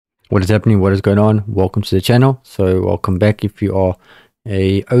What is happening? What is going on? Welcome to the channel. So welcome back if you are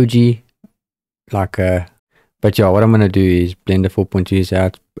a OG, but yeah, what I'm going to do is Blender 4.2 is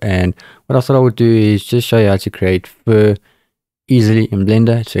out, and what I thought I would do is just show you how to create fur easily in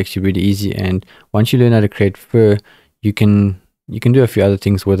Blender. It's actually really easy, and once you learn how to create fur, you can do a few other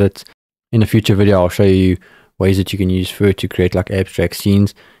things with it. In a future video, I'll show you ways that you can use fur to create like abstract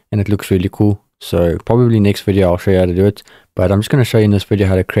scenes, and it looks really cool. So probably next video I'll show you how to do it, but I'm just going to show you in this video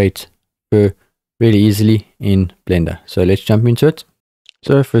how to create fur really easily in Blender. So let's jump into it.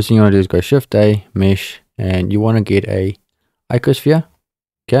 So first thing you want to do is go Shift A, Mesh, and you want to get a icosphere.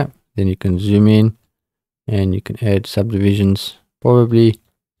 Okay, then you can zoom in and you can add subdivisions, probably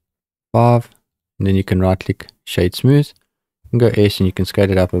 5, and then you can right click Shade Smooth and go S, and you can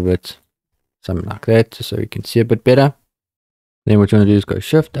scale it up a bit, something like that, so you can see a bit better. Then what you want to do is go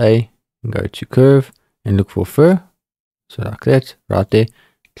Shift A and go to Curve and look for fur. So like that, right there,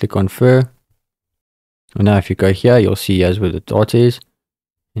 click on fur. And now if you go here, you'll see here's where the dot is.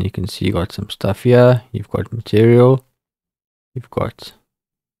 And you can see you got some stuff here. You've got material. You've got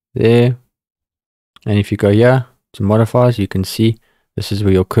there. And if you go here to modifiers, you can see this is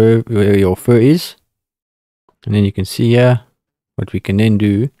where your curve, where your fur is. And then you can see here, what we can then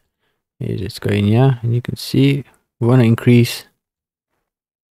do is let's go in here and you can see we want to increase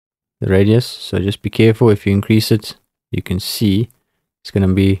the radius. So just be careful. If you increase it, you can see it's going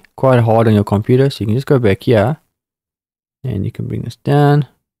to be quite hard on your computer. So you can just go back here and you can bring this down.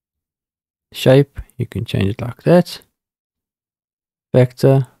 Shape, you can change it like that.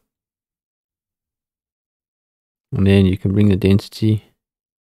 Factor. And then you can bring the density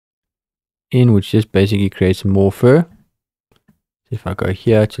in, which just basically creates more fur. So if I go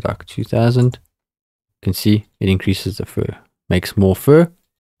here to like 2000, you can see it increases the fur, makes more fur.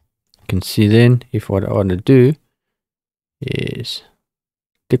 You can see then if what I want to do is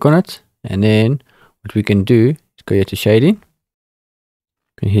click on it, and then what we can do is go here to shading. You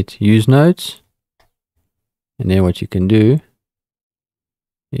can hit use nodes, and then what you can do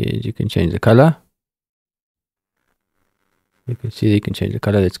is you can change the color. You can see that you can change the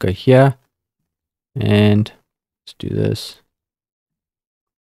color. Let's go here and let's do this.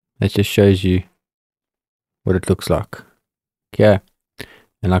 That just shows you what it looks like. Okay,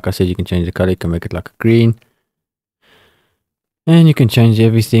 and like I said, you can change the color. You can make it like a green, and you can change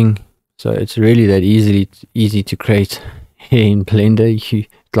everything. So it's really that easy to create in Blender. It's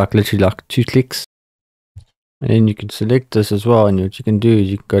like literally like 2 clicks, and then you can select this as well. And what you can do is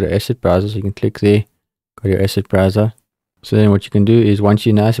you can go to asset browser. So you can click there, go to your asset browser. So then what you can do is once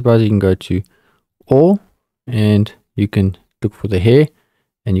you're in the asset browser, you can go to all and you can look for the hair,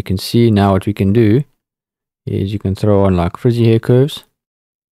 and you can see now what we can do is you can throw on like frizzy hair curves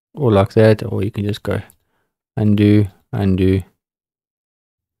or like that, or you can just go undo, and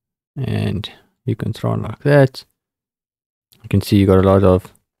you can throw on like that. You can see you got a lot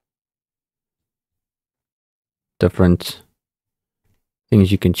of different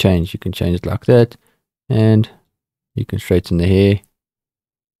things you can change. You can change it like that, and you can straighten the hair,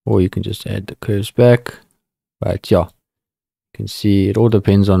 or you can just add the curves back. But yeah, you can see it all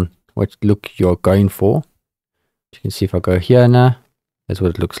depends on what look you're going for. You can see if I go here now, that's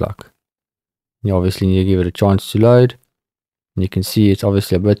what it looks like. You obviously need to give it a chance to load, and you can see it's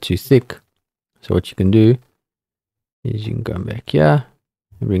obviously a bit too thick. So what you can do is you can go back here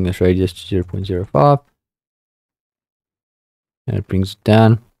and bring this radius to 0.05, and it brings it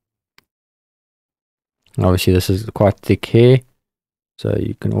down. And obviously this is quite thick hair, so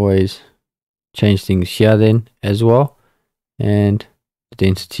you can always change things here then as well. And the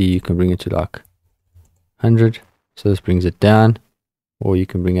density, you can bring it to like 100, so this brings it down, or you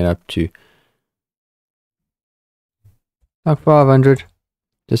can bring it up to like 500,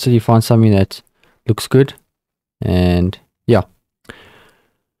 just so you find something that looks good. And yeah,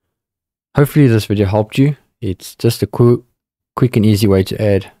 hopefully this video helped you. It's just a quick and easy way to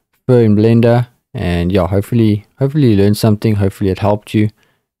add fur in Blender. And yeah, hopefully you learned something. Hopefully it helped you.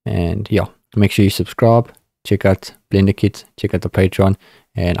 And yeah, make sure you subscribe, check out Blender Kit, check out the Patreon,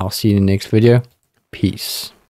 and I'll see you in the next video. Peace.